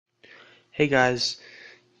Hey guys,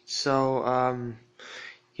 so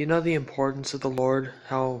you know the importance of the Lord,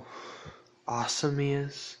 how awesome He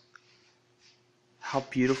is, how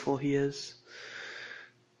beautiful He is.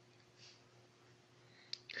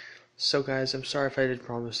 So guys, I'm sorry if I did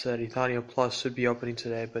promise that Ethania Plus would be opening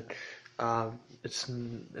today, but it's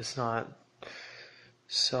not.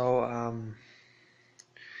 So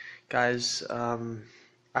guys,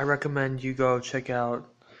 I recommend you go check out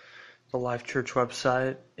the Life Church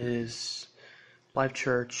website. It is Life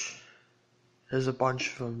Church. There's a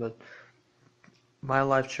bunch of them, but my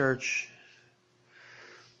Life Church,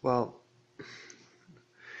 well,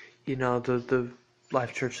 you know, the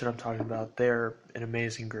Life Church that I'm talking about, they're an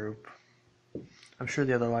amazing group. I'm sure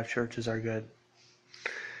the other Life Churches are good.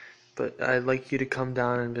 But I'd like you to come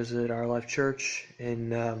down and visit our Life Church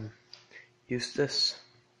in Eustis.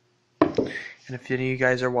 And if any of you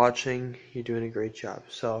guys are watching, you're doing a great job.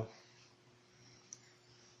 So,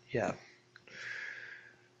 yeah.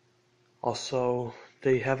 Also,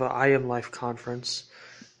 they have a I Am Life conference.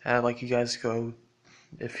 And I'd like you guys to go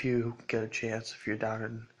if you get a chance, if you're down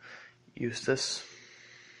in Eustis.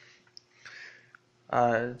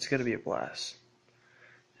 It's going to be a blast.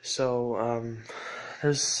 So,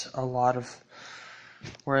 there's a lot of,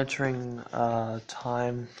 we're entering a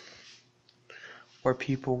time where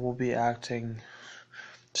people will be acting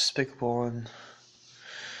despicable, and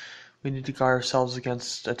we need to guard ourselves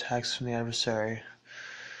against attacks from the adversary.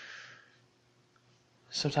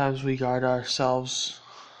 Sometimes we guard ourselves,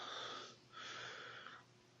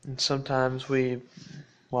 and sometimes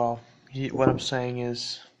what I'm saying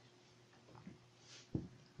is,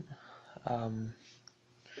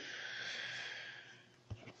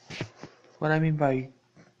 what I mean by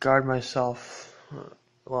guard myself,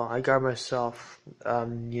 I guard myself,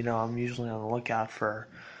 I'm usually on the lookout for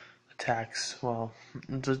attacks. Well,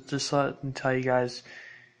 just let me tell you guys,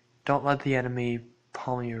 don't let the enemy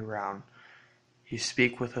pummel you around. You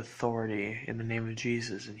speak with authority in the name of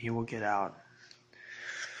Jesus, and he will get out.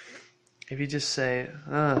 If you just say,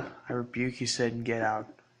 I rebuke you, Satan, get out,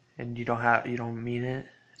 and you don't mean it,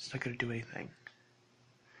 it's not going to do anything.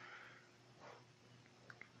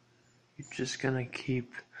 You're just going to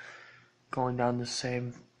keep going down the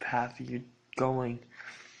same path you're going.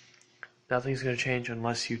 Nothing's going to change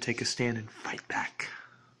unless you take a stand and fight back.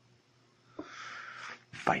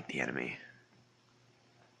 Fight the enemy.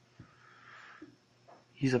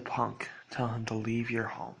 He's a punk. Tell him to leave your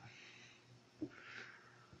home.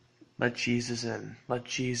 Let Jesus in. Let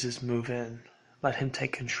Jesus move in. Let him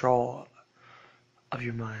take control of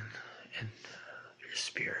your mind and your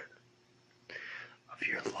spirit, of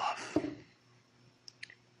your love.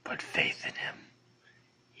 Put faith in him.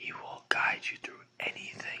 He will guide you through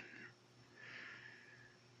anything.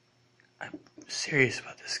 I'm serious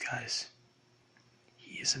about this, guys.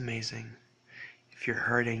 He is amazing. If you're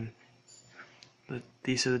hurting,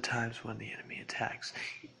 these are the times when the enemy attacks.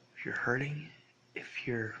 If you're hurting, if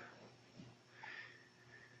you're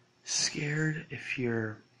scared, if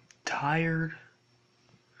you're tired,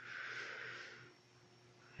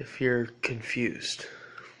 if you're confused,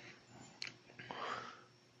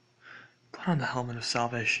 put on the helmet of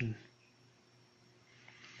salvation.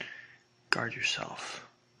 Guard yourself.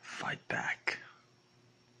 Fight back.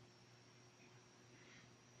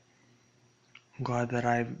 I'm glad that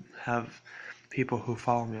I have people who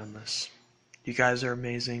follow me on this. You guys are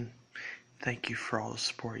amazing. Thank you for all the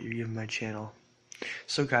support you give my channel.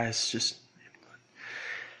 So guys,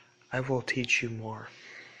 I will teach you more.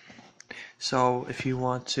 So if you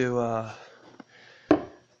want to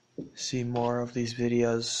see more of these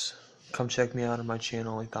videos, come check me out on my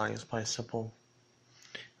channel, Ethania's Plain Simple.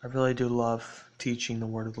 I really do love teaching the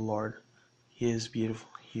word of the Lord. He is beautiful.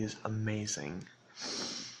 He is amazing.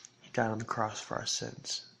 He died on the cross for our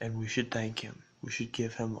sins, and we should thank him. We should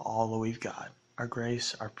give him all that we've got. Our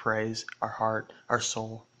grace, our praise, our heart, our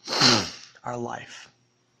soul, our life.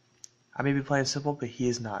 I may be playing simple, but he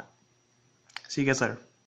is not. See you guys later.